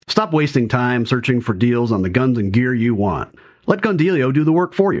Stop wasting time searching for deals on the guns and gear you want. Let Gundealio do the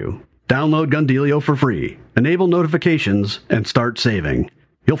work for you. Download Gundealio for free, enable notifications, and start saving.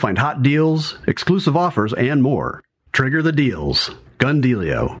 You'll find hot deals, exclusive offers, and more. Trigger the deals.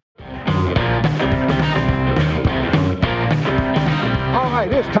 Gundealio. All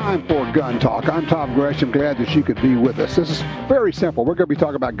right, it's time for Gun Talk. I'm Tom Gresham. Glad that you could be with us. This is very simple. We're going to be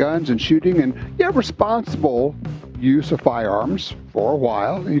talking about guns and shooting and responsible use of firearms for a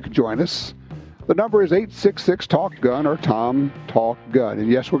while. You can join us. The number is 866-TALK-GUN or Tom Talk Gun.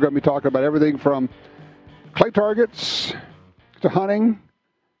 And yes, we're going to be talking about everything from clay targets to hunting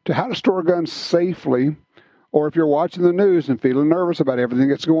to how to store guns safely. Or if you're watching the news and feeling nervous about everything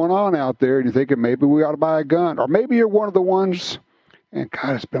that's going on out there and you're thinking maybe we ought to buy a gun. Or maybe you're one of the ones, and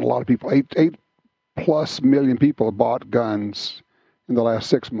God, it's been a lot of people. 8+ million people have bought guns in the last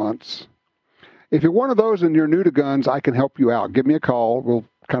 6 months. If you're one of those and you're new to guns, I can help you out. Give me a call. We'll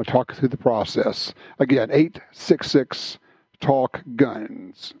kind of talk through the process. Again,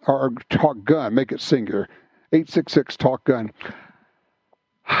 866-TALK-GUNS, or Talk Gun, make it singular. 866-TALK-GUN.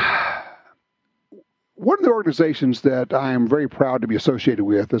 One of the organizations that I am very proud to be associated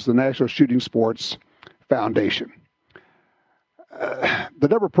with is the National Shooting Sports Foundation. The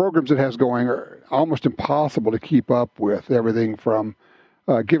number of programs it has going are almost impossible to keep up with. Everything from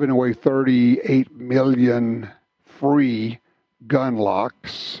giving away 38 million free gun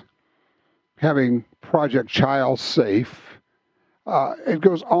locks, having Project Child Safe. It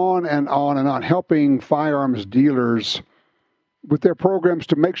goes on and on and on, helping firearms dealers with their programs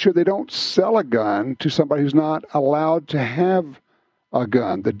to make sure they don't sell a gun to somebody who's not allowed to have a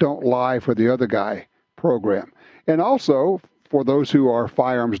gun, the Don't Lie for the Other Guy program. And also, for those who are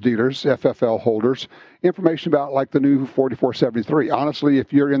firearms dealers, FFL holders, information about like the new 4473. Honestly,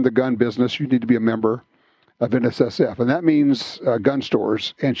 if you're in the gun business, you need to be a member of NSSF, and that means gun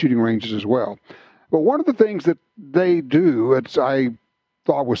stores and shooting ranges as well. But one of the things that they do, I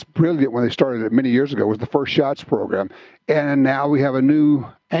thought was brilliant when they started it many years ago, was the First Shots program. And now we have a new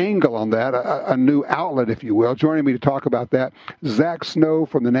angle on that, a new outlet, if you will. Joining me to talk about that, Zach Snow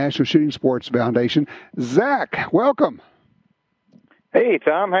from the National Shooting Sports Foundation. Zach, welcome. Hey,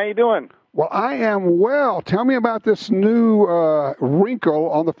 Tom. How you doing? Well, I am well. Tell me about this new wrinkle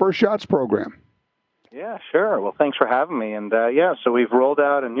on the First Shots program. Yeah, sure. Well, thanks for having me. And, so we've rolled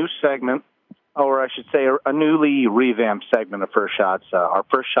out a new segment, or I should say a newly revamped segment of First Shots, our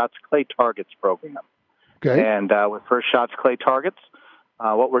First Shots Clay Targets program. Okay. And with First Shots Clay Targets,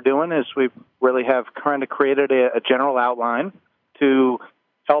 what we're doing is we really have kind of created a general outline to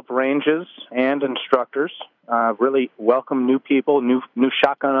help ranges and instructors really welcome new people, new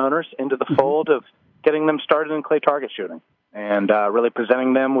shotgun owners into the fold of getting them started in clay target shooting and really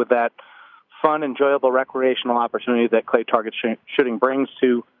presenting them with that fun, enjoyable recreational opportunity that clay target shooting brings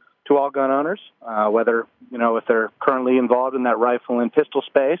to all gun owners, whether, if they're currently involved in that rifle and pistol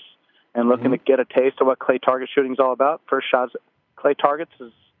space and looking to get a taste of what clay target shooting is all about. First Shots Clay Targets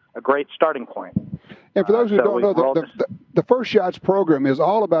is a great starting point. And for those who don't know, the First Shots program is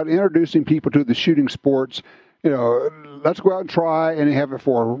all about introducing people to the shooting sports. Let's go out and try, and have it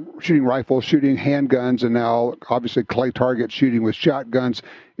for shooting rifles, shooting handguns, and now obviously clay target shooting with shotguns.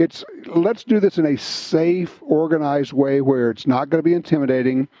 Let's do this in a safe, organized way where it's not going to be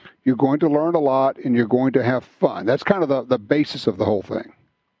intimidating. You're going to learn a lot, and you're going to have fun. That's kind of the basis of the whole thing.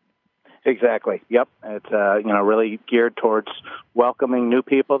 Exactly. Yep. It's really geared towards welcoming new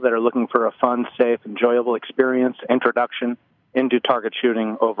people that are looking for a fun, safe, enjoyable experience, introduction into target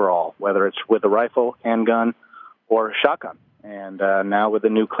shooting overall, whether it's with a rifle, handgun, or shotgun. And now with the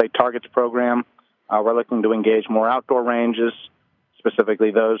new Clay Targets program, we're looking to engage more outdoor ranges,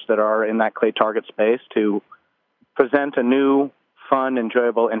 specifically those that are in that clay target space, to present a new, fun,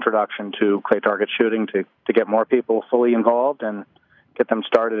 enjoyable introduction to clay target shooting to get more people fully involved and get them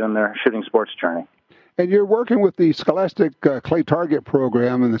started in their shooting sports journey. And you're working with the Scholastic Clay Target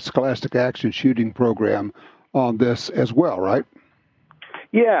program and the Scholastic Action Shooting program on this as well, right?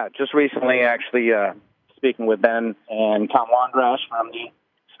 Yeah, just recently, actually, speaking with Ben and Tom Wandrash from the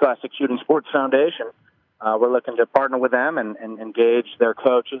Scholastic Shooting Sports Foundation, we're looking to partner with them and engage their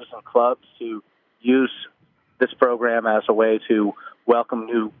coaches and clubs to use this program as a way to welcome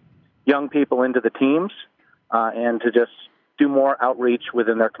new young people into the teams and to just do more outreach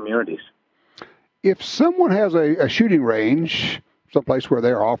within their communities. If someone has a shooting range, someplace where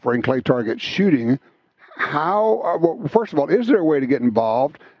they're offering clay target shooting, first of all, is there a way to get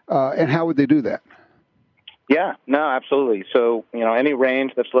involved, and how would they do that? Yeah, no, absolutely. So, any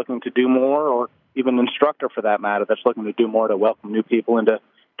range that's looking to do more, or even an instructor for that matter that's looking to do more to welcome new people into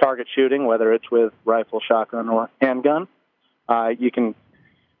target shooting, whether it's with rifle, shotgun, or handgun, you can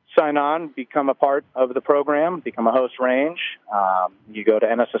sign on, become a part of the program, become a host range. You go to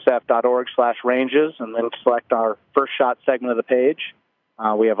nssf.org/ranges and then select our First Shot segment of the page.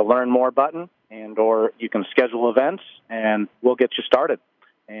 We have a Learn More button, or you can schedule events, and we'll get you started.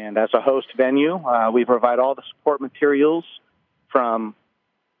 And as a host venue, we provide all the support materials from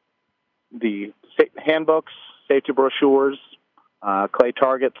the handbooks, safety brochures, clay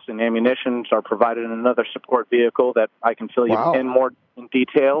targets, and ammunitions are provided in another support vehicle that I can fill you in more in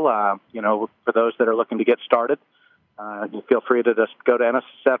detail. For those that are looking to get started, you feel free to just go to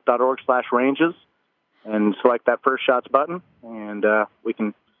nssf.org/ranges and select that First Shots button, and we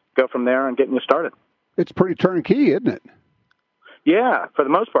can go from there and getting you started. It's pretty turnkey, isn't it? Yeah, for the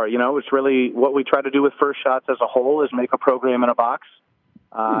most part. It's really what we try to do with First Shots as a whole is make a program in a box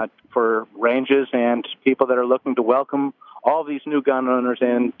for ranges and people that are looking to welcome all these new gun owners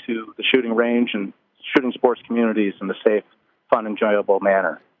into the shooting range and shooting sports communities in a safe, fun, enjoyable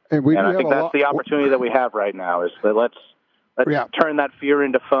manner. And I think that's the opportunity that we have right now is that let's turn that fear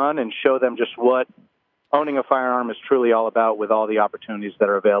into fun and show them just what owning a firearm is truly all about with all the opportunities that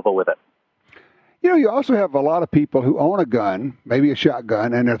are available with it. You also have a lot of people who own a gun, maybe a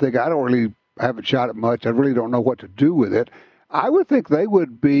shotgun, and they're thinking, I haven't shot it much. I really don't know what to do with it. I would think they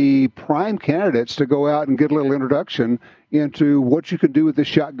would be prime candidates to go out and get a little introduction into what you can do with this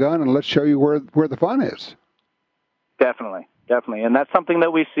shotgun, and let's show you where the fun is. Definitely. And that's something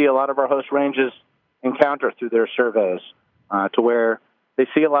that we see a lot of our host ranges encounter through their surveys, to where they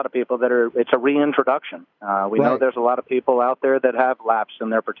see a lot of people it's a reintroduction. We know there's a lot of people out there that have lapsed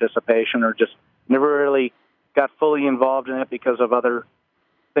in their participation or just never really got fully involved in it because of other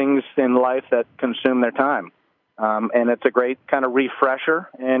things in life that consume their time. And it's a great kind of refresher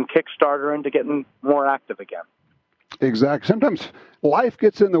and kickstarter into getting more active again. Exactly. Sometimes life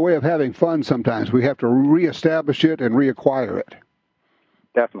gets in the way of having fun sometimes. We have to reestablish it and reacquire it.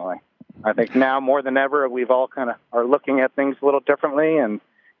 Definitely. I think now more than ever, we've all kind of are looking at things a little differently, and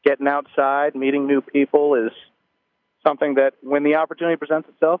getting outside, meeting new people is something that when the opportunity presents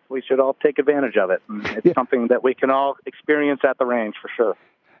itself, we should all take advantage of it. And it's something that we can all experience at the range for sure.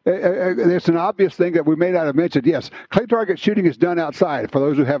 It's an obvious thing that we may not have mentioned. Yes, clay target shooting is done outside, for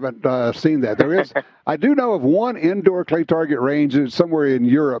those who haven't seen that. There is, I do know of one indoor clay target range somewhere in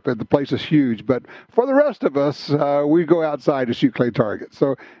Europe, and the place is huge. But for the rest of us, we go outside to shoot clay targets.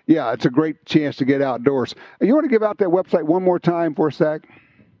 So, yeah, it's a great chance to get outdoors. You want to give out that website one more time for us, Zach?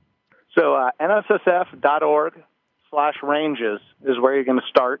 So nssf.org/ranges is where you're going to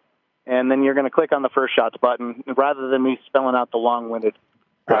start, and then you're going to click on the First Shots button. Rather than me spelling out the long-winded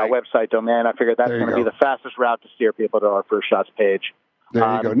website domain, I figured that's going to be the fastest route to steer people to our First Shots page. There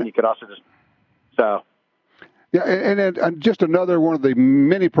you go. You could also just Yeah, and just another one of the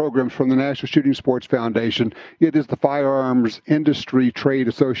many programs from the National Shooting Sports Foundation. It is the Firearms Industry Trade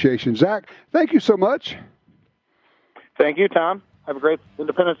Association. Zach, thank you so much. Thank you, Tom. Have a great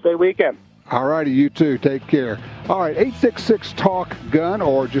Independence Day weekend. All righty, you too. Take care. All right, 866-TALK-GUN,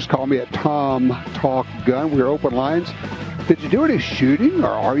 or just call me at Tom Talk Gun. We're open lines. Did you do any shooting, or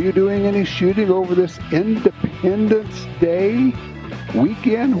are you doing any shooting over this Independence Day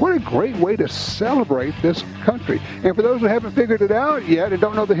weekend? What a great way to celebrate this country. And for those who haven't figured it out yet and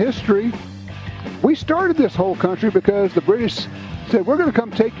don't know the history, we started this whole country because the British said, we're going to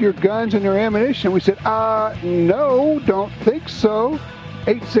come take your guns and your ammunition. We said, no, don't think so.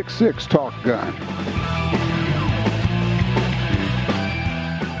 866-TALK-GUN.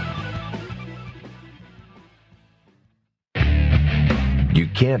 You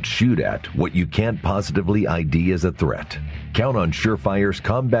can't shoot at what you can't positively ID as a threat. Count on Surefire's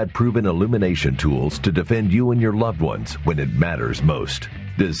combat-proven illumination tools to defend you and your loved ones when it matters most.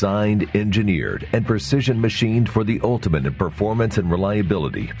 Designed, engineered, and precision-machined for the ultimate in performance and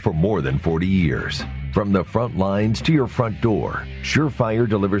reliability for more than 40 years. From the front lines to your front door, Surefire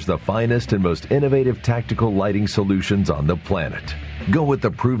delivers the finest and most innovative tactical lighting solutions on the planet. Go with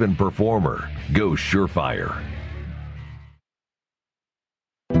the proven performer. Go Surefire.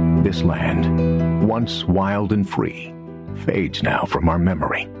 This land, once wild and free, fades now from our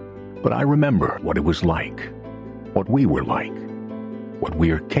memory. But I remember what it was like, what we were like, what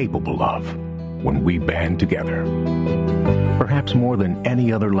we are capable of when we band together. Perhaps more than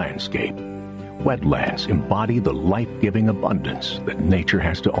any other landscape, wetlands embody the life-giving abundance that nature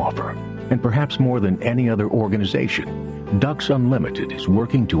has to offer. And perhaps more than any other organization, Ducks Unlimited is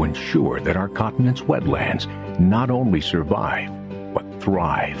working to ensure that our continent's wetlands not only survive, but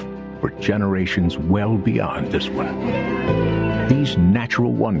thrive for generations well beyond this one. These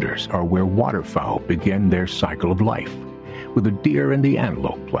natural wonders are where waterfowl begin their cycle of life, where the deer and the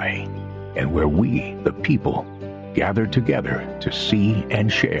antelope play, and where we, the people, gathered together to see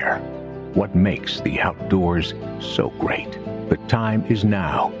and share what makes the outdoors so great. The time is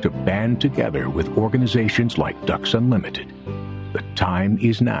now to band together with organizations like Ducks Unlimited. The time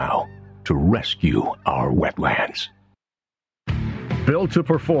is now to rescue our wetlands. Built to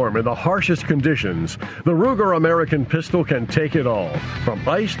perform in the harshest conditions, the Ruger American Pistol can take it all, from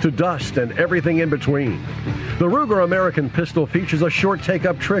ice to dust and everything in between. The Ruger American Pistol features a short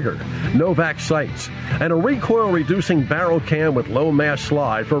take-up trigger, Novak sights, and a recoil-reducing barrel cam with low-mass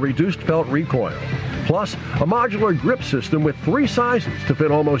slide for reduced felt recoil. Plus, a modular grip system with 3 sizes to fit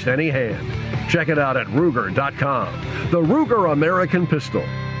almost any hand. Check it out at Ruger.com. The Ruger American Pistol,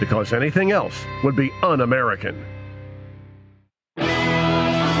 because anything else would be un-American.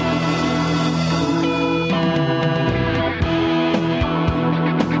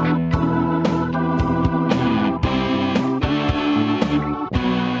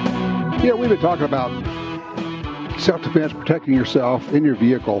 Yeah, we've been talking about self-defense, protecting yourself in your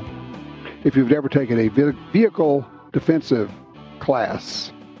vehicle. If you've never taken a vehicle defensive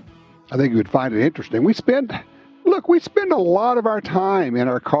class, I think you would find it interesting. We spend a lot of our time in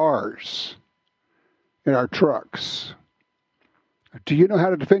our cars, in our trucks. Do you know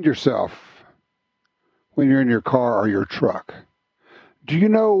how to defend yourself when you're in your car or your truck? Do you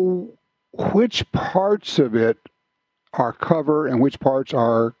know which parts of it are cover and which parts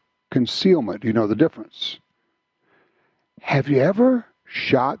are concealment? Do you know the difference? Have you ever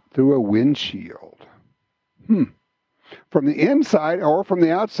shot through a windshield? From the inside or from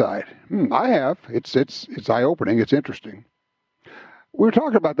the outside? I have. It's eye-opening. It's interesting. We were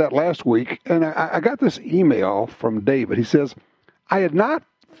talking about that last week, and I got this email from David. He says, I had not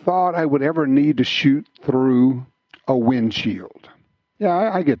thought I would ever need to shoot through a windshield.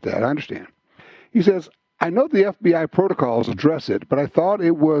 Yeah, I get that. I understand. He says, I know the FBI protocols address it, but I thought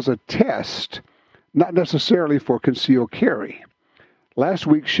it was a test, not necessarily for concealed carry. Last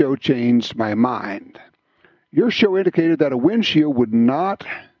week's show changed my mind. Your show indicated that a windshield would not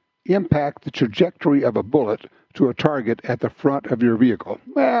impact the trajectory of a bullet to a target at the front of your vehicle.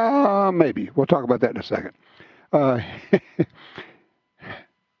 Well, maybe. We'll talk about that in a second.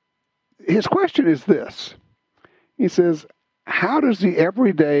 His question is this. He says, how does the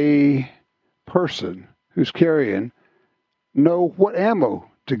everyday person who's carrying know what ammo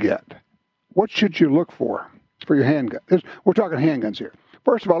to get? What should you look for your handgun? We're talking handguns here.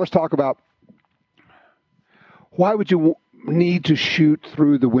 First of all, let's talk about why would you need to shoot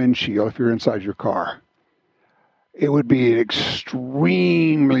through the windshield if you're inside your car? It would be an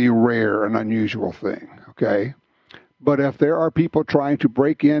extremely rare and unusual thing, okay? But if there are people trying to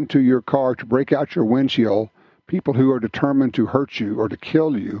break into your car, to break out your windshield, people who are determined to hurt you or to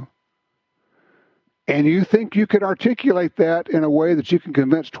kill you, and you think you can articulate that in a way that you can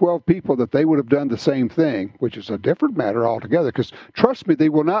convince 12 people that they would have done the same thing, which is a different matter altogether, because trust me, they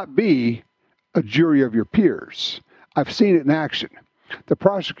will not be a jury of your peers. I've seen it in action. The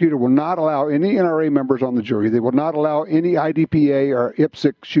prosecutor will not allow any NRA members on the jury. They will not allow any IDPA or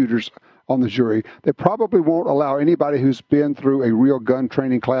IPSC shooters on the jury. They probably won't allow anybody who's been through a real gun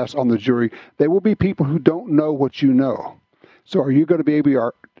training class on the jury. They will be people who don't know what you know. So are you going to be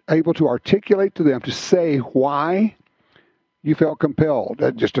able to articulate to them, to say why you felt compelled?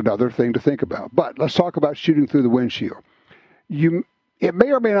 That's just another thing to think about. But let's talk about shooting through the windshield. It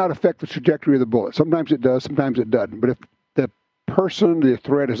may or may not affect the trajectory of the bullet. Sometimes it does, sometimes it doesn't. But if the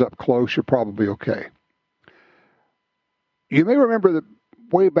threat is up close, you're probably okay. You may remember that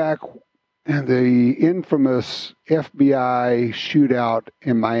way back in the infamous FBI shootout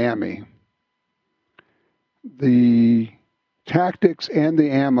in Miami, the tactics and the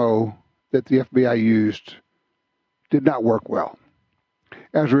ammo that the FBI used did not work well.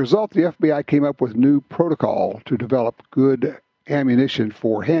 As a result, the FBI came up with new protocol to develop good ammunition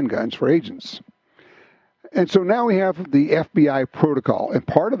for handguns for agents. And so now we have the FBI protocol, and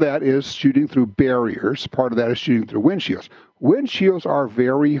part of that is shooting through barriers, part of that is shooting through windshields. Windshields are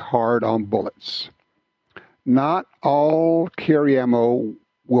very hard on bullets. Not all carry ammo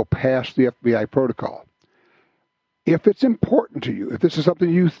will pass the FBI protocol. If it's important to you, if this is something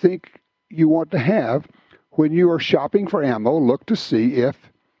you think you want to have, when you are shopping for ammo, look to see if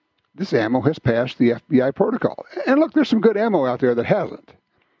this ammo has passed the FBI protocol. And look, there's some good ammo out there that hasn't.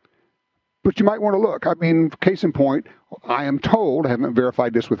 But you might want to look. I mean, case in point, I am told, I haven't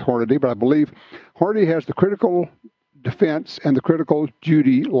verified this with Hornady, but I believe Hornady has the critical defense and the critical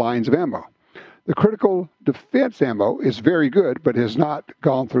duty lines of ammo. The critical defense ammo is very good, but has not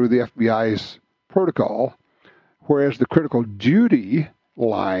gone through the FBI's protocol, whereas the critical duty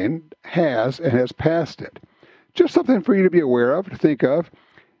line has and has passed it. Just something for you to be aware of, to think of.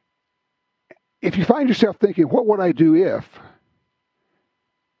 if you find yourself thinking, what would I do if?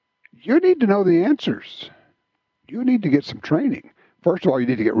 You need to know the answers. You need to get some training. First of all, you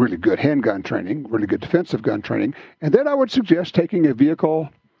need to get really good handgun training, really good defensive gun training. And then I would suggest taking a vehicle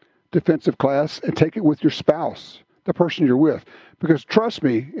defensive class and take it with your spouse, the person you're with. Because trust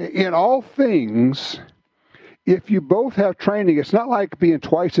me, in all things, if you both have training, it's not like being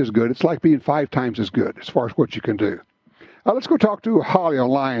twice as good. It's like being 5 times as good as far as what you can do. Let's go talk to Holly on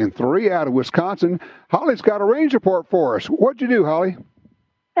line 3 out of Wisconsin. Holly's got a range report for us. What'd you do, Holly?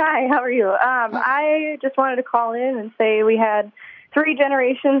 Hi, how are you? I just wanted to call in and say we had 3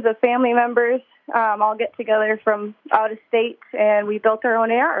 generations of family members all get together from out of state, and we built our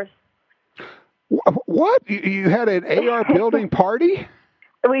own ARs. What? You had an AR building party?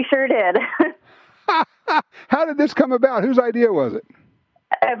 We sure did. How did this come about? Whose idea was it?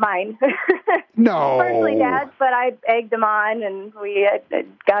 Mine. No. Partially Dad's, but I egged him on, and we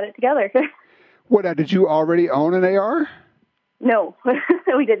got it together. What, did you already own an AR? No,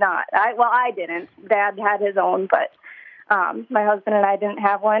 we did not. I didn't. Dad had his own, but my husband and I didn't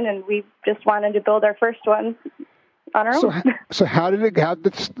have one, and we just wanted to build our first one on our own. So how did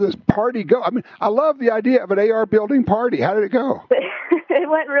this party go? I mean, I love the idea of an AR building party. How did it go? It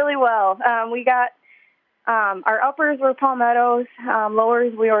went really well. We got our uppers were Palmettos.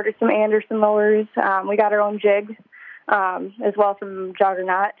 Lowers, we ordered some Anderson lowers. We got our own jig as well from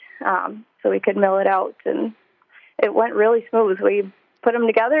Juggernaut, so we could mill it out, and it went really smooth. We put them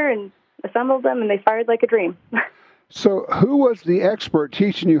together and assembled them, and they fired like a dream. So who was the expert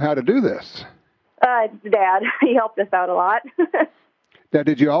teaching you how to do this? Dad. He helped us out a lot. Now,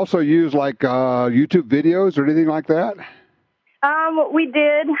 did you also use like YouTube videos or anything like that? We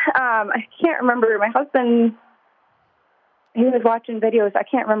did. I can't remember. My husband, he was watching videos. I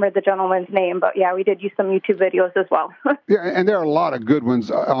can't remember the gentleman's name, but yeah, we did use some YouTube videos as well. Yeah, and there are a lot of good ones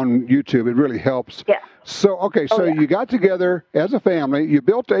on YouTube. It really helps. Yeah. So, you got together as a family, you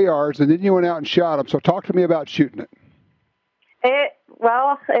built ARs, and then you went out and shot them. So talk to me about shooting it. It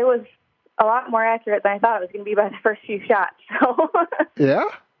was a lot more accurate than I thought it was going to be by the first few shots. So. Yeah?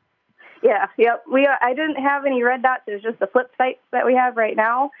 Yeah, yep. I didn't have any red dots. It was just the flip sights that we have right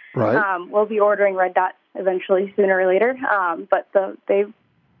now. Right. We'll be ordering red dots eventually, sooner or later. But they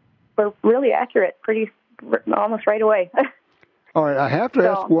were really accurate, almost right away. All right, I have to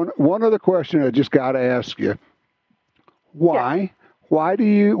ask one other question. I just got to ask you. Why?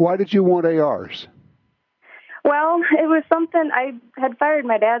 Yeah. Why did you want ARs? Well, it was something I had fired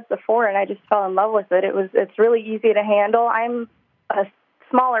my dad's before, and I just fell in love with it. It's really easy to handle. I'm a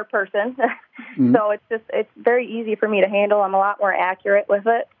smaller person, so it's very easy for me to handle. I'm a lot more accurate with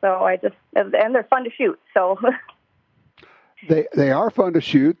it, and they're fun to shoot. So they are fun to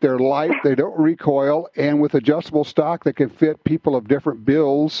shoot. They're light. They don't recoil, and with adjustable stock, they can fit people of different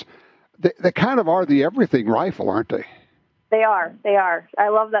builds. They kind of are the everything rifle, aren't they? They are. I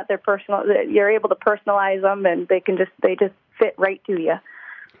love that they're personal. That you're able to personalize them, and they just fit right to you.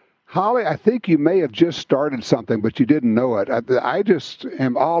 Holly, I think you may have just started something, but you didn't know it. I just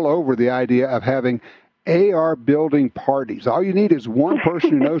am all over the idea of having AR building parties. All you need is one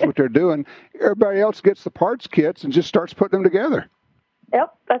person who knows what they're doing. Everybody else gets the parts kits and just starts putting them together.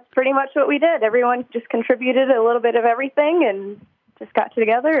 Yep, that's pretty much what we did. Everyone just contributed a little bit of everything and just got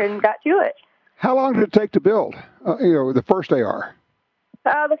together and got to it. How long did it take to build, the first AR?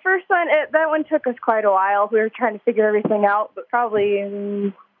 The first one, that one took us quite a while. We were trying to figure everything out, but probably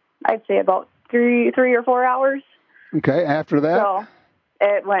I'd say about 3 or 4 hours. Okay, after that? So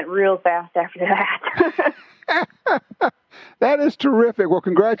it went real fast after that. That is terrific. Well,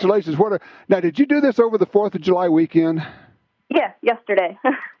 congratulations. Now, did you do this over the 4th of July weekend? Yeah, yesterday.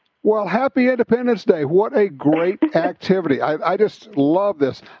 Well, happy Independence Day. What a great activity. I just love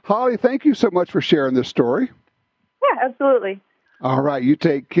this. Holly, thank you so much for sharing this story. Yeah, absolutely. All right, you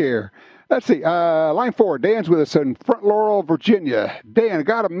take care. Let's see. Line 4, Dan's with us in Front Laurel, Virginia. Dan, I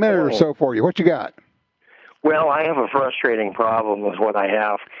got a minute or so for you. What you got? Well, I have a frustrating problem with what I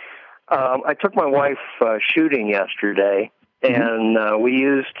have. I took my wife shooting yesterday, and we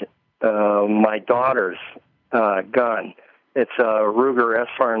used my daughter's gun. It's a Ruger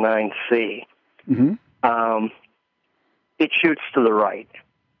SR9C. Mm-hmm. It shoots to the right.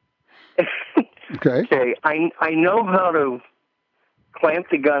 Okay. I know how to clamp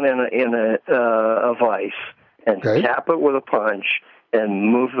the gun in a vise and tap it with a punch and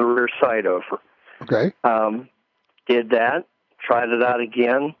move the rear sight over. Okay. Did that. Tried it out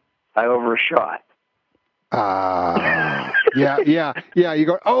again. I overshot. Yeah. You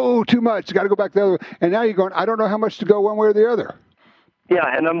go, oh, too much. You got to go back the other way. And now you're going, I don't know how much to go one way or the other.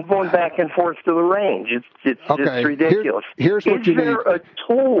 Yeah, and I'm going back and forth to the range. It's okay. ridiculous. Here's what you need. Is there a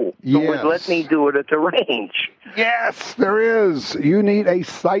tool that Yes. would let me do it at the range? Yes, there is. You need a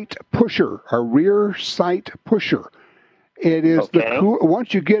sight pusher, a rear sight pusher. It is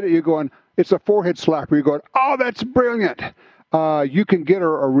once you get it, you're going, it's a forehead slapper. You're going, oh, that's brilliant. You can get a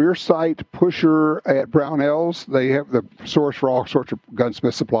rear sight pusher at Brownells. They have the source for all sorts of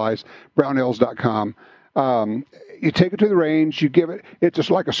gunsmith supplies, brownells.com. You take it to the range, you give it, it's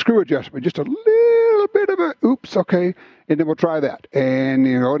just like a screw adjustment, just a little bit of a, oops, okay, and then we'll try that. And,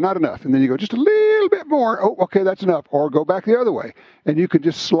 not enough. And then you go just a little bit more. Oh, okay, that's enough. Or go back the other way. And you can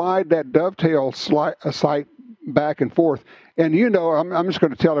just slide that dovetail sight back and forth. And I'm just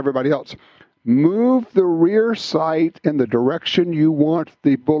going to tell everybody else, move the rear sight in the direction you want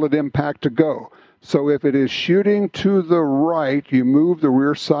the bullet impact to go. So if it is shooting to the right, you move the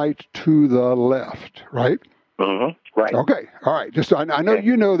rear sight to the left, right? Mm-hmm. Right. Okay. All right. Just I know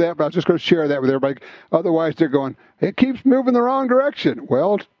you know that, but I was just going to share that with everybody. Otherwise, they're going, it keeps moving the wrong direction.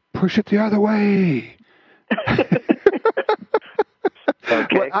 Well, push it the other way. Okay.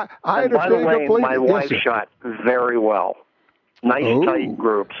 Well, I and by the way, completely. my wife shot very well. Nice tight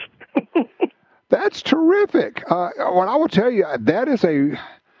groups. That's terrific. Well, I will tell you, that is an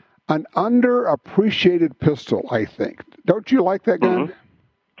underappreciated pistol, I think. Don't you like that gun? Mm-hmm.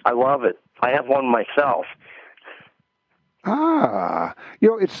 I love it. I have one myself.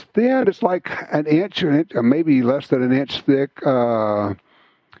 It's thin. It's like an inch, or maybe less than an inch thick. And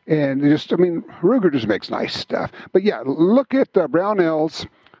Ruger just makes nice stuff. But yeah, look at Brownells.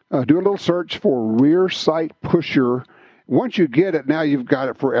 Do a little search for rear sight pusher. Once you get it, now you've got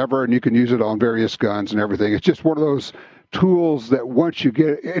it forever, and you can use it on various guns and everything. It's just one of those tools that once you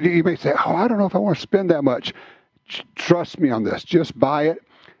get it, you may say, I don't know if I want to spend that much. Trust me on this. Just buy it.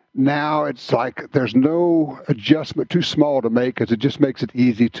 Now it's like there's no adjustment too small to make because it just makes it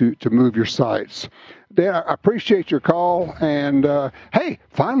easy to move your sights. Dan, I appreciate your call. And, hey,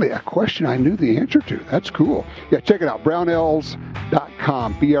 finally, a question I knew the answer to. That's cool. Yeah, check it out,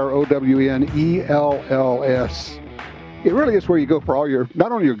 brownells.com, BROWNELLS. It really is where you go for all your,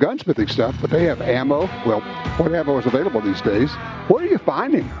 not only your gunsmithing stuff, but they have ammo. Well, what ammo is available these days? What are you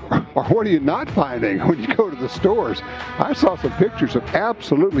finding? Or what are you not finding when you go to the stores? I saw some pictures of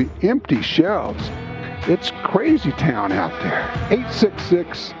absolutely empty shelves. It's crazy town out there.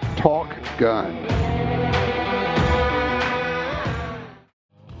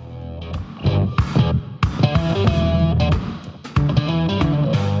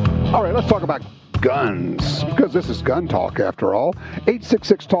 All right, let's talk about guns, because this is gun talk after all.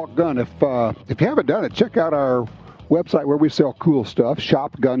 866-TALK-GUN. If you haven't done it, check out our website where we sell cool stuff,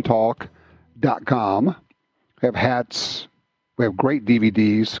 shopguntalk.com. We have hats. We have great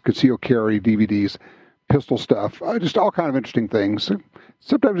DVDs, concealed carry DVDs, pistol stuff, just all kind of interesting things.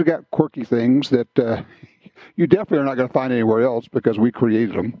 Sometimes we got quirky things that you definitely are not going to find anywhere else because we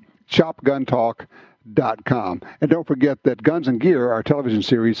created them. shopguntalk.com. And don't forget that Guns and Gear, our television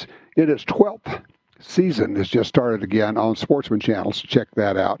series, in its 12th season has just started again on Sportsman Channel, so check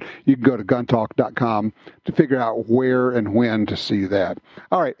that out. You can go to guntalk.com to figure out where and when to see that.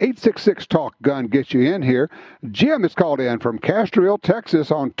 All right, 866-TALK-GUN gets you in here. Jim is called in from Castroville,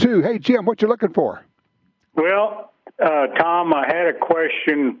 Texas on 2. Hey, Jim, what you looking for? Well, Tom, I had a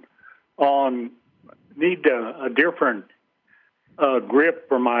question on need a different grip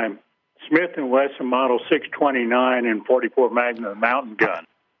for my Smith & Wesson Model 629 and 44 Magnum mountain gun.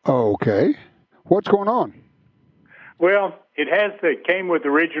 Okay. What's going on? Well, it came with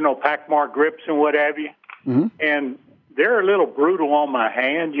original Packmark grips and what have you, and they're a little brutal on my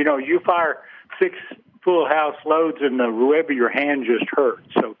hand. You fire 6 full house loads and the web of your hand just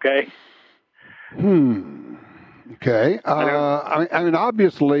hurts, okay? Okay. I mean,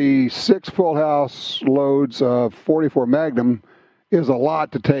 obviously, 6 full house loads of 44 Magnum is a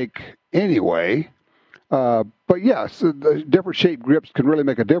lot to take anyway. But yes, the different shaped grips can really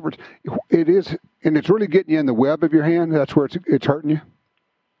make a difference. It is, and it's really getting you in the web of your hand. That's where it's hurting you.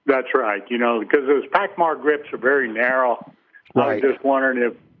 That's right. Because those Packmark grips are very narrow. Right. I was just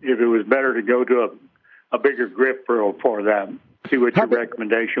wondering if it was better to go to a bigger grip for them. See what your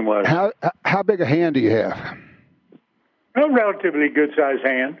recommendation was. How big a hand do you have? A relatively good sized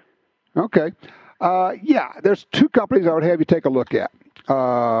hand. Okay. Yeah, there's 2 companies I would have you take a look at.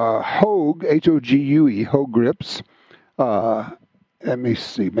 Hogue, Hogue, Hogue grips. Let me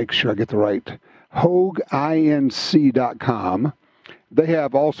see, make sure I get the right. HogueINC.com. They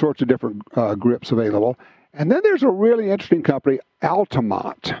have all sorts of different grips available. And then there's a really interesting company,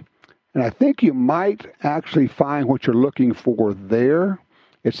 Altamont. And I think you might actually find what you're looking for there.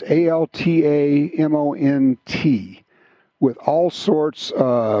 It's ALTAMONT. with all sorts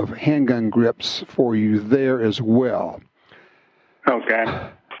of handgun grips for you there as well. Okay.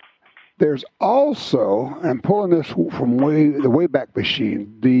 There's also, I'm pulling this from the Wayback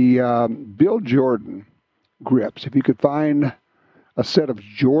Machine, the Bill Jordan grips. If you could find a set of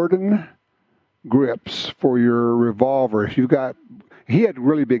Jordan grips for your revolver, he had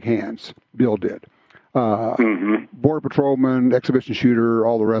really big hands, Bill did. Border patrolman, exhibition shooter,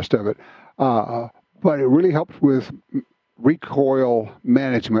 all the rest of it. But it really helps with recoil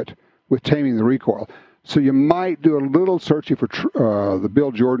management, with taming the recoil. So you might do a little searching for the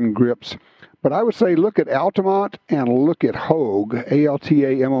Bill Jordan grips. But I would say look at Altamont and look at Hogue,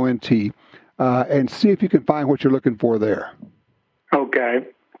 Altamont, and see if you can find what you're looking for there. Okay.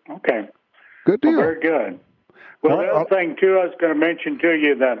 Good deal. Well, very good. Well, the other thing, too, I was going to mention to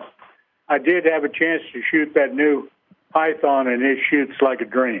you that I did have a chance to shoot that new Python, and it shoots like a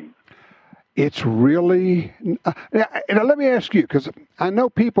dream. It's really, and let me ask you, because I know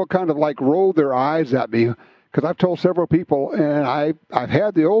people kind of like roll their eyes at me, because I've told several people, and I've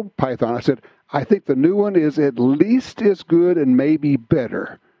had the old Python. I said, I think the new one is at least as good and maybe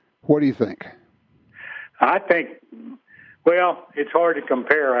better. What do you think? I think, well, it's hard to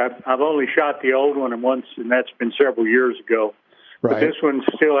compare. I've only shot the old one once, and that's been several years ago. Right. But this one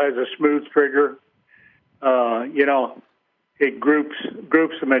still has a smooth trigger. It groups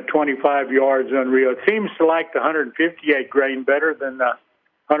them at 25 yards unreal. It seems to like the 158 grain better than the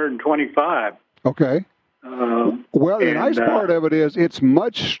 125. Okay. The nice part of it is it's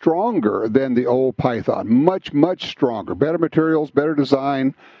much stronger than the old Python. Much, much stronger. Better materials, better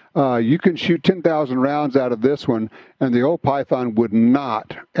design. You can shoot 10,000 rounds out of this one, and the old Python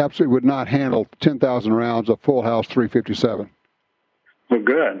absolutely would not handle 10,000 rounds of full house 357. Well,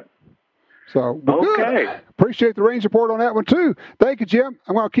 good. So, okay. Good. Appreciate the range report on that one, too. Thank you, Jim.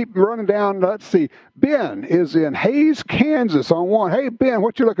 I'm going to keep running down. Let's see. Ben is in Hays, Kansas on one. Hey, Ben,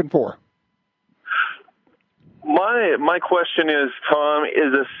 what you looking for? My question is, Tom,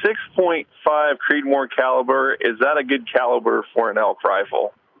 is a 6.5 Creedmoor caliber, is that a good caliber for an elk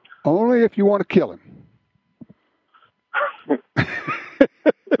rifle? Only if you want to kill him.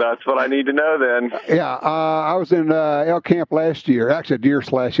 That's what I need to know then. Yeah, I was in elk camp last year, actually a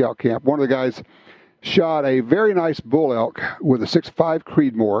deer/elk camp. One of the guys shot a very nice bull elk with a 6.5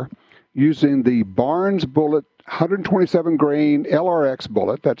 Creedmoor using the Barnes bullet, 127 grain LRX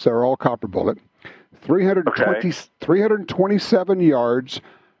bullet. That's their all copper bullet. 327 yards,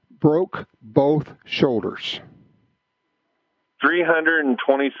 broke both shoulders.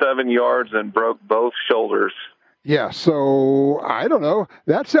 327 yards and broke both shoulders. Yeah, so I don't know.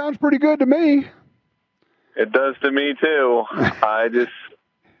 That sounds pretty good to me. It does to me too.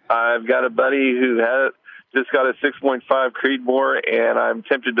 I've got a buddy who just got a 6.5 Creedmoor, and I'm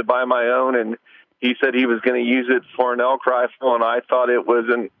tempted to buy my own. And he said he was going to use it for an elk rifle, and I thought it was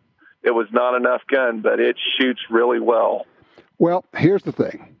not enough gun, but it shoots really well. Well, here's the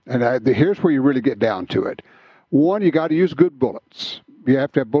thing, and here's where you really get down to it. One, you got to use good bullets. You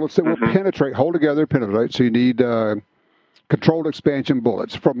have to have bullets that will penetrate, hold together, penetrate. So you need controlled expansion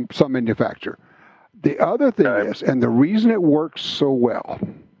bullets from some manufacturer. The other thing is, and the reason it works so well,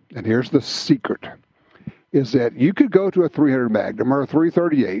 and here's the secret, is that you could go to a 300 Magnum or a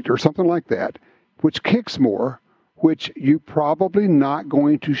 338 or something like that, which kicks more, which you're probably not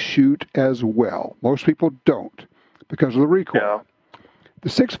going to shoot as well. Most people don't because of the recoil. Yeah. The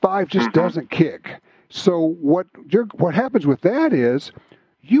 6.5 just doesn't kick. So what happens with that is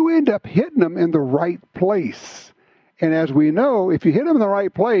you end up hitting them in the right place. And as we know, if you hit them in the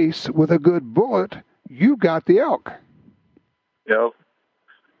right place with a good bullet, you got the elk. Yep.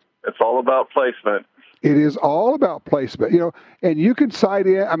 It's all about placement. It is all about placement, and you can sight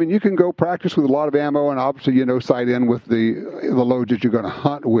in. I mean, you can go practice with a lot of ammo, and obviously, sight in with the loads that you're going to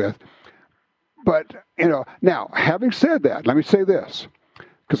hunt with. But, now, having said that, let me say this,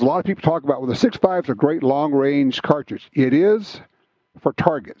 because a lot of people talk about, the 6.5 is a great long-range cartridge. It is for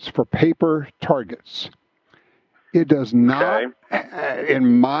targets, for paper targets. It does not,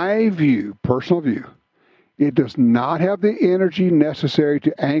 in my view, personal view, it does not have the energy necessary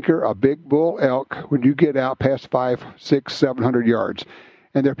to anchor a big bull elk when you get out past 500, 600, 700 yards.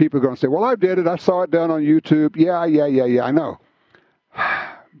 And there are people going to say, well, I did it. I saw it done on YouTube. Yeah, I know.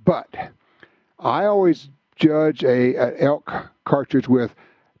 But I always judge an elk cartridge with,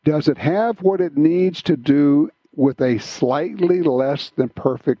 does it have what it needs to do with a slightly less than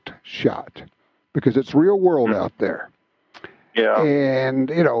perfect shot? Because it's real world out there. Yeah.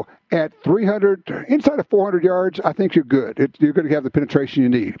 And, at 300, inside of 400 yards, I think you're good. You're going to have the penetration you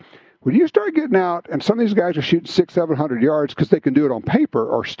need. When you start getting out, and some of these guys are shooting 600-700 yards because they can do it on paper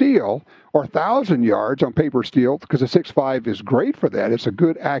or steel, or 1,000 yards on paper or steel, because the 6.5 is great for that. It's a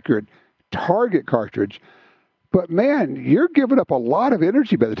good, accurate target cartridge. But, man, you're giving up a lot of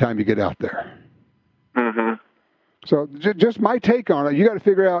energy by the time you get out there. Mm-hmm. So just my take on it, you got to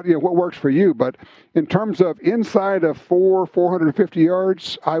figure out what works for you. But in terms of inside of 450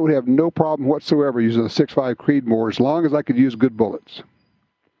 yards, I would have no problem whatsoever using a 6.5 Creedmoor as long as I could use good bullets.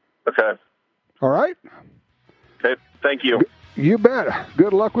 Okay. All right? Okay, thank you. You bet.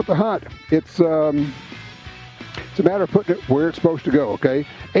 Good luck with the hunt. It's a matter of putting it where it's supposed to go, okay?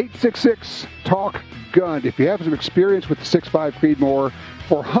 866-TALK-GUN. If you have some experience with the 6.5 Creedmoor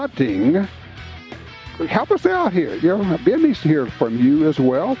for hunting, help us out here. Ben needs to hear from you as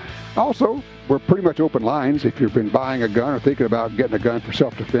well. Also, we're pretty much open lines if you've been buying a gun or thinking about getting a gun for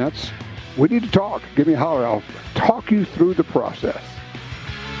self-defense. We need to talk. Give me a holler. I'll talk you through the process.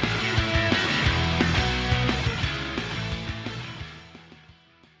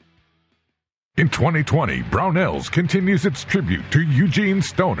 In 2020, Brownells continues its tribute to Eugene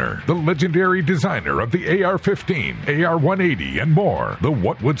Stoner, the legendary designer of the AR-15, AR-180, and more. The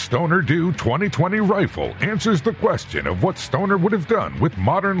What Would Stoner Do 2020 rifle answers the question of what Stoner would have done with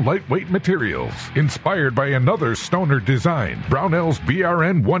modern lightweight materials. Inspired by another Stoner design, Brownells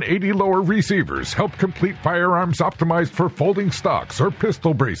BRN 180 lower receivers help complete firearms optimized for folding stocks or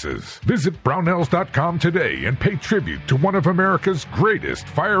pistol braces. Visit Brownells.com today and pay tribute to one of America's greatest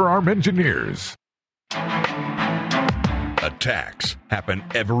firearm engineers. Attacks happen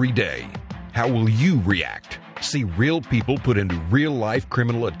every day. How will you react? See real people put into real-life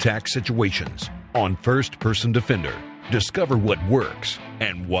criminal attack situations on First Person Defender. Discover what works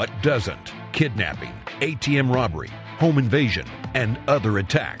and what doesn't. Kidnapping, ATM robbery, home invasion, and other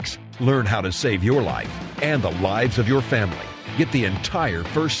attacks. Learn how to save your life and the lives of your family. Get the entire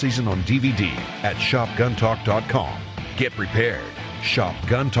first season on DVD at ShopGunTalk.com. Get prepared.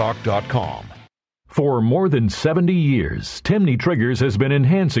 ShopGunTalk.com. For more than 70 years, Timney Triggers has been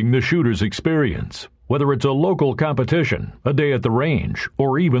enhancing the shooter's experience. Whether it's a local competition, a day at the range,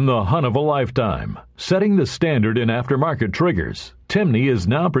 or even the hunt of a lifetime. Setting the standard in aftermarket triggers, Timney is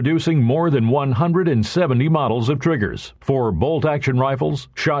now producing more than 170 models of triggers for bolt-action rifles,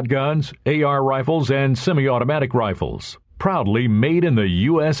 shotguns, AR rifles, and semi-automatic rifles. Proudly made in the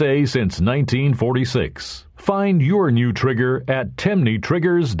USA since 1946. Find your new trigger at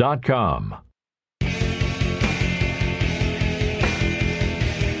TimneyTriggers.com.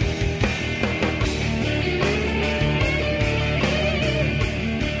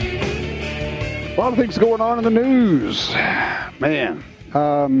 A lot of things going on in the news. Man.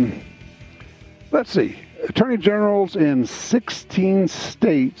 Let's see. Attorney generals in 16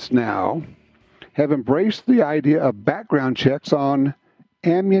 states now have embraced the idea of background checks on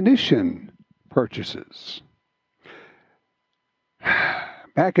ammunition purchases.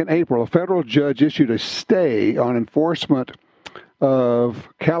 Back in April, a federal judge issued a stay on enforcement of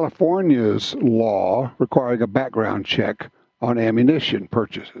California's law requiring a background check on ammunition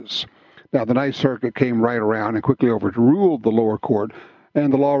purchases. Now, the Ninth Circuit came right around and quickly overruled the lower court,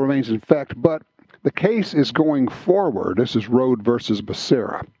 and the law remains in effect. But the case is going forward. This is Rode versus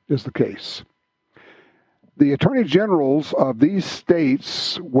Becerra is the case. The attorney generals of these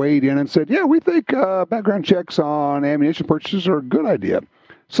states weighed in and said, yeah, we think background checks on ammunition purchases are a good idea.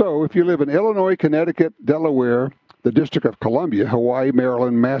 So if you live in Illinois, Connecticut, Delaware, the District of Columbia, Hawaii,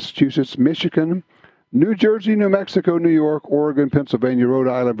 Maryland, Massachusetts, Michigan, New Jersey, New Mexico, New York, Oregon, Pennsylvania, Rhode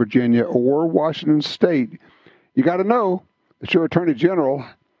Island, Virginia, or Washington State, you got to know that your Attorney General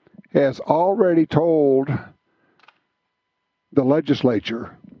has already told the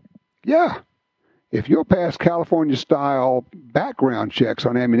legislature, yeah, if you'll pass California-style background checks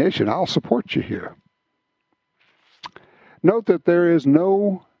on ammunition, I'll support you here. Note that there is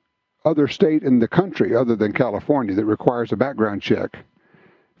no other state in the country other than California that requires a background check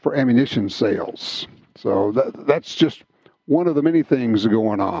for ammunition sales. So that's just one of the many things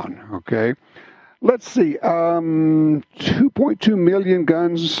going on, okay? Let's see. 2.2 million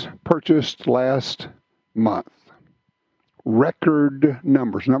guns purchased last month. Record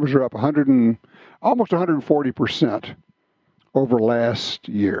numbers. Numbers are up almost 140% over last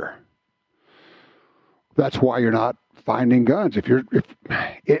year. That's why you're not finding guns.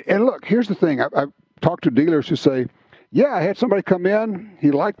 And look, here's the thing. I've talked to dealers who say, yeah, I had somebody come in.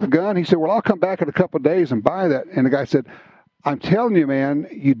 He liked the gun. He said, well, I'll come back in a couple of days and buy that. And the guy said, I'm telling you, man,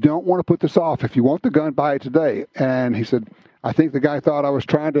 you don't want to put this off. If you want the gun, buy it today. And he said, I think the guy thought I was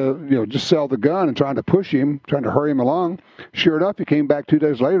trying to, just sell the gun and trying to push him, trying to hurry him along. Sure enough, he came back 2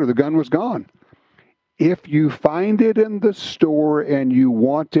 days later. The gun was gone. If you find it in the store and you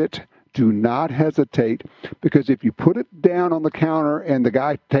want it, Do not hesitate, because if you put it down on the counter and the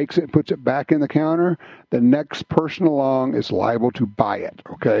guy takes it and puts it back in the counter, the next person along is liable to buy it,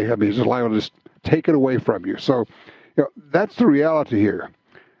 okay? I mean, he's liable to just take it away from you. So, that's the reality here.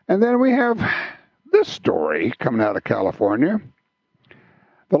 And then we have this story coming out of California.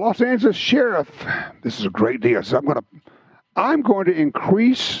 The Los Angeles sheriff, this is a great deal. So I'm going to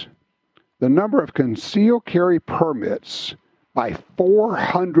increase the number of concealed carry permits by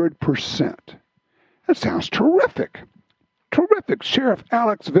 400%. That sounds terrific. Terrific. Sheriff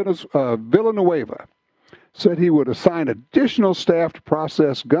Alex Villanueva said he would assign additional staff to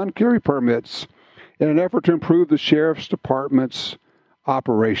process gun carry permits in an effort to improve the sheriff's department's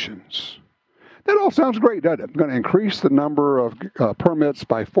operations. That all sounds great, doesn't it? I'm going to increase the number of permits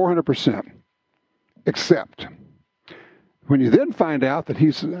by 400%. Except when you then find out that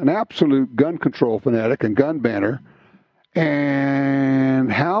he's an absolute gun control fanatic and gun banner,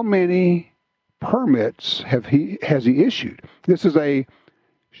 and how many permits has he issued? This is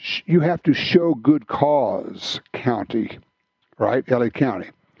you have to show good cause county, right? LA County.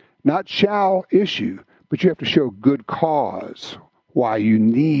 Not shall issue, but you have to show good cause why you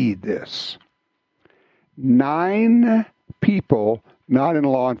need this. 9 people not in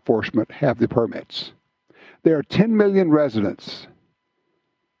law enforcement have the permits. There are 10 million residents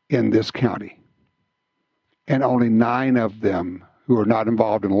in this county, and only 9 of them who are not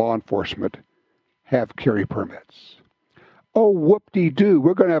involved in law enforcement have carry permits. Oh, whoop-de-doo,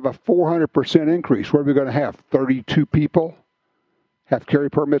 we're going to have a 400% increase. What are we going to have? 32 people have carry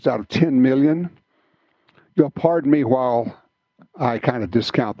permits out of 10 million? You'll pardon me while I kind of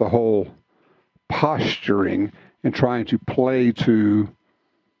discount the whole posturing and trying to play to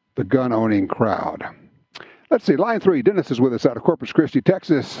the gun-owning crowd. Let's see, line 3, Dennis is with us out of Corpus Christi,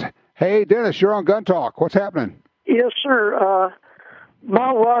 Texas. Hey, Dennis, you're on Gun Talk. What's happening? Yes, sir.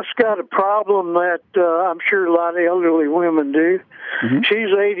 My wife's got a problem that I'm sure a lot of elderly women do. Mm-hmm.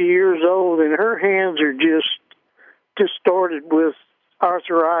 She's 80 years old, and her hands are just distorted with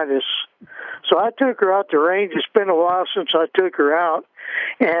arthritis. So I took her out the range. It's been a while since I took her out,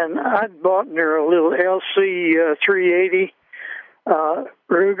 and I'd bought her a little LC 380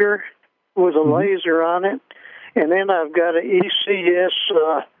 Ruger with a laser on it, and then I've got an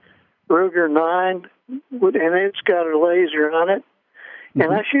ECS Ruger 9, and it's got a laser on it. Mm-hmm.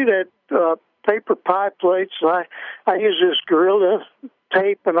 And I shoot at paper pie plates, and I use this Gorilla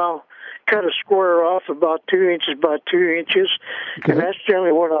tape, and I'll cut a square off about 2 inches by 2 inches, okay. And that's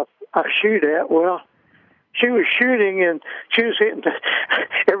generally what I shoot at. Well, she was shooting, and she was hitting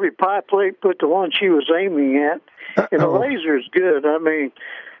every pie plate but the one she was aiming at. And the laser's good, I mean,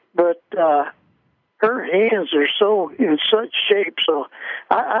 but her hands are in such shape. So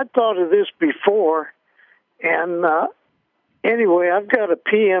I thought of this before, and anyway, I've got a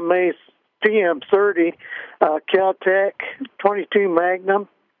PM30 Caltech 22 Magnum.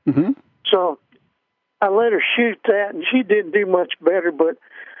 Mm-hmm. So I let her shoot that, and she didn't do much better, but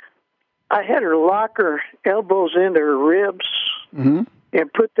I had her lock her elbows into her ribs mm-hmm.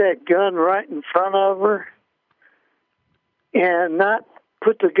 and put that gun right in front of her and not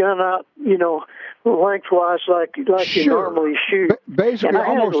put the gun out, lengthwise like sure. You normally shoot. Basically, and I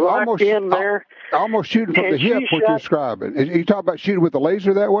almost in there. Almost shooting from the hip, what you're describing. Are you talking about shooting with the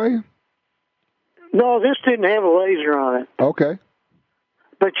laser that way? No, this didn't have a laser on it. Okay.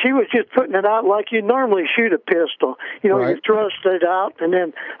 But she was just putting it out like you normally shoot a pistol. Right. You thrust it out and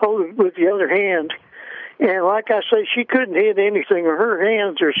then hold it with the other hand. And like I say, she couldn't hit anything. Her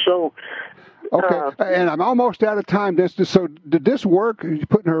hands are so... Okay, and I'm almost out of time. So did this work? You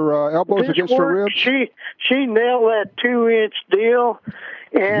putting her elbows against her ribs? She nailed that 2-inch deal,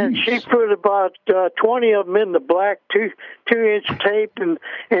 and she put about 20 of them in the black 2-inch tape, and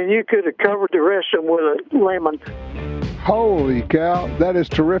you could have covered the rest of them with a lemon. Holy cow, that is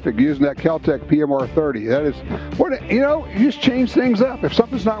terrific, using that Caltech PMR30. That is, you just change things up. If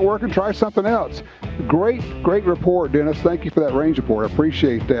something's not working, try something else. Great report, Dennis. Thank you for that range report. I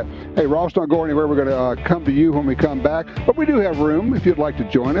appreciate that. Hey, Ross, don't go anywhere. We're going to come to you when we come back. But we do have room if you'd like to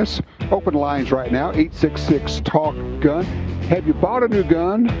join us. Open lines right now, 866-TALK-GUN. Have you bought a new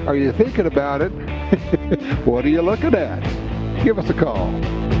gun? Are you thinking about it? What are you looking at? Give us a call.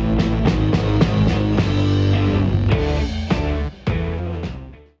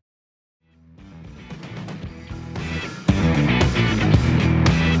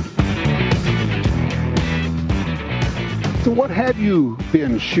 So what have you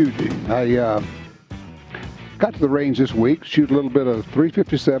been shooting? I got to the range this week, shoot a little bit of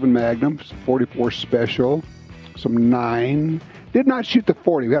 357 Magnum, 44 Special, some 9. Did not shoot the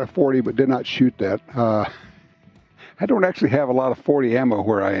 40. We had a 40, but did not shoot that. I don't actually have a lot of 40 ammo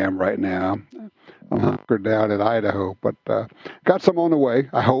where I am right now. I'm hunkered down in Idaho, but got some on the way,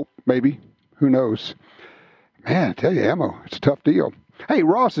 I hope, maybe. Who knows? Man, I tell you, ammo, it's a tough deal. Hey,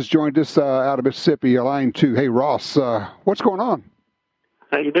 Ross has joined us out of Mississippi, line 2. Hey, Ross, what's going on?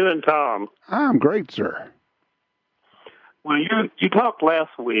 How you doing, Tom? I'm great, sir. Well, you talked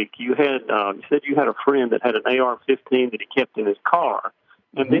last week. You had you said you had a friend that had an AR-15 that he kept in his car,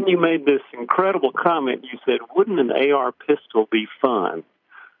 and then you made this incredible comment. You said, "Wouldn't an AR pistol be fun?"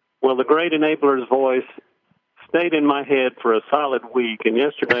 Well, the great enabler's voice stayed in my head for a solid week, and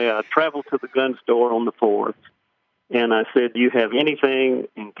yesterday I traveled to the gun store on the 4th, and I said, "Do you have anything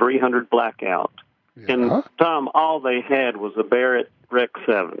in 300 blackout?" Yeah. And, Tom, all they had was a Barrett Rec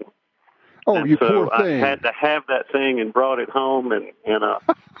 7. Oh, and you so poor thing. I had to have that thing and brought it home, and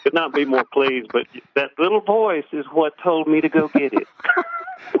could not be more pleased. But that little voice is what told me to go get it.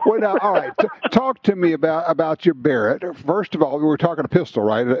 Well, now, all right. Talk to me about your Barrett. First of all, we were talking a pistol,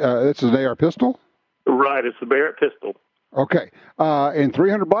 right? This is an AR pistol? Right, it's a Barrett pistol. Okay. And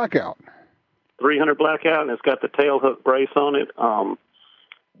 300 blackout. 300 blackout, and it's got the tail hook brace on it.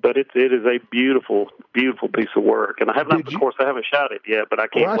 But it is a beautiful, beautiful piece of work. And I have not, of course, I haven't shot it yet, but I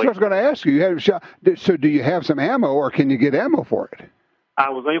can't wait. That's what I was going to ask you. You haven't shot. So do you have some ammo, or can you get ammo for it? I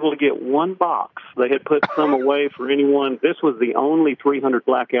was able to get one box. They had put some away for anyone. This was the only 300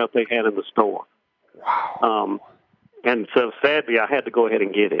 blackout they had in the store. Wow. And so, sadly, I had to go ahead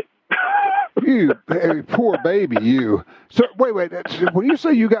and get it. You poor baby, you. So, wait. When you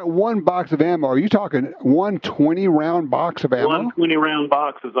say you got one box of ammo, are you talking 120-round box of ammo? 120-round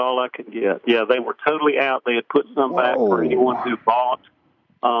box is all I could get. Yeah, they were totally out. They had put some back for anyone who bought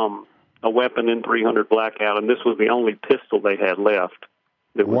a weapon in 300 blackout, and this was the only pistol they had left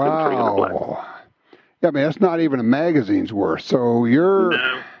that was in 300 blackout. Yeah, I mean, that's not even a magazine's worth. So you're...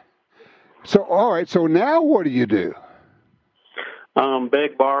 No. So, all right, so now what do you do?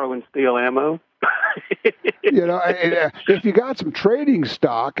 Beg, borrow, and steal ammo. You know, if you got some trading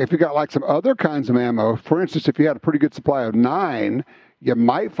stock, if you got like some other kinds of ammo, for instance, if you had a pretty good supply of 9, you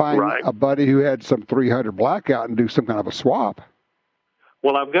might find a buddy who had some 300 blackout and do some kind of a swap.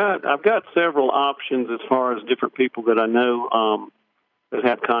 Well, I've got several options as far as different people that I know that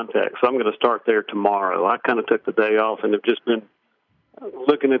have contacts. So I'm going to start there tomorrow. I kind of took the day off and have just been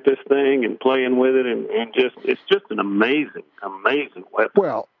looking at this thing and playing with it, and it's just an amazing weapon.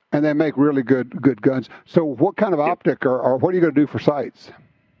 Well, and they make really good guns. So what kind of optic or what are you going to do for sights?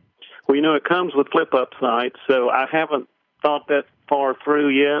 Well, you know, it comes with flip-up sights, so I haven't thought that far through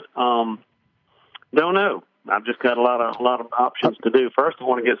yet. Don't know. I've just got a lot of options to do. First, I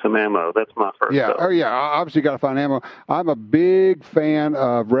want to get some ammo. That's my first. Yeah. Goal. Oh, yeah. Obviously, you got to find ammo. I'm a big fan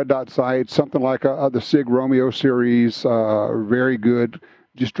of red dot sights. Something like the Sig Romeo series. Very good.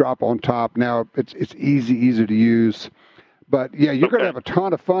 Just drop on top. Now it's easy to use. But yeah, you're going to have a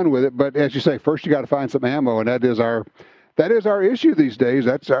ton of fun with it. But as you say, first you got to find some ammo, and that is our issue these days.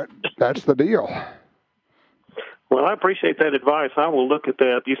 That's the deal. Well, I appreciate that advice. I will look at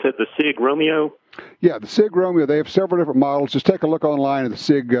that. You said the Sig Romeo? Yeah, the Sig Romeo. They have several different models. Just take a look online at the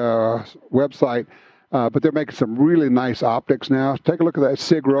Sig website. But they're making some really nice optics now. Take a look at that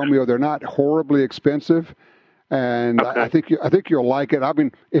Sig Romeo. They're not horribly expensive, and I think you'll like it. I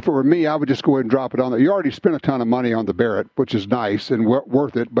mean, if it were me, I would just go ahead and drop it on there. You already spent a ton of money on the Barrett, which is nice and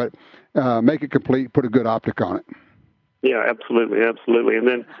worth it. But make it complete. Put a good optic on it. Yeah, absolutely. And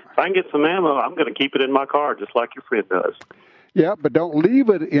then if I can get some ammo, I'm going to keep it in my car just like your friend does. Yeah, but don't leave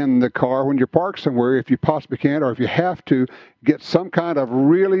it in the car when you're parked somewhere if you possibly can, or if you have to, get some kind of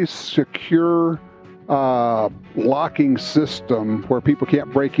really secure locking system where people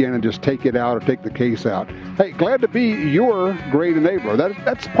can't break in and just take it out or take the case out. Hey, glad to be your great enabler.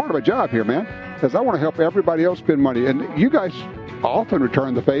 That's part of my job here, man, because I want to help everybody else spend money. And you guys often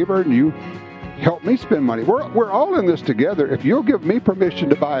return the favor, and you help me spend money. We're all in this together. If you'll give me permission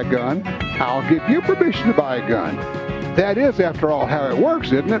to buy a gun, I'll give you permission to buy a gun. That is, after all, how it works,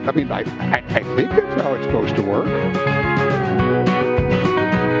 isn't it? I mean, I think that's how it's supposed to work.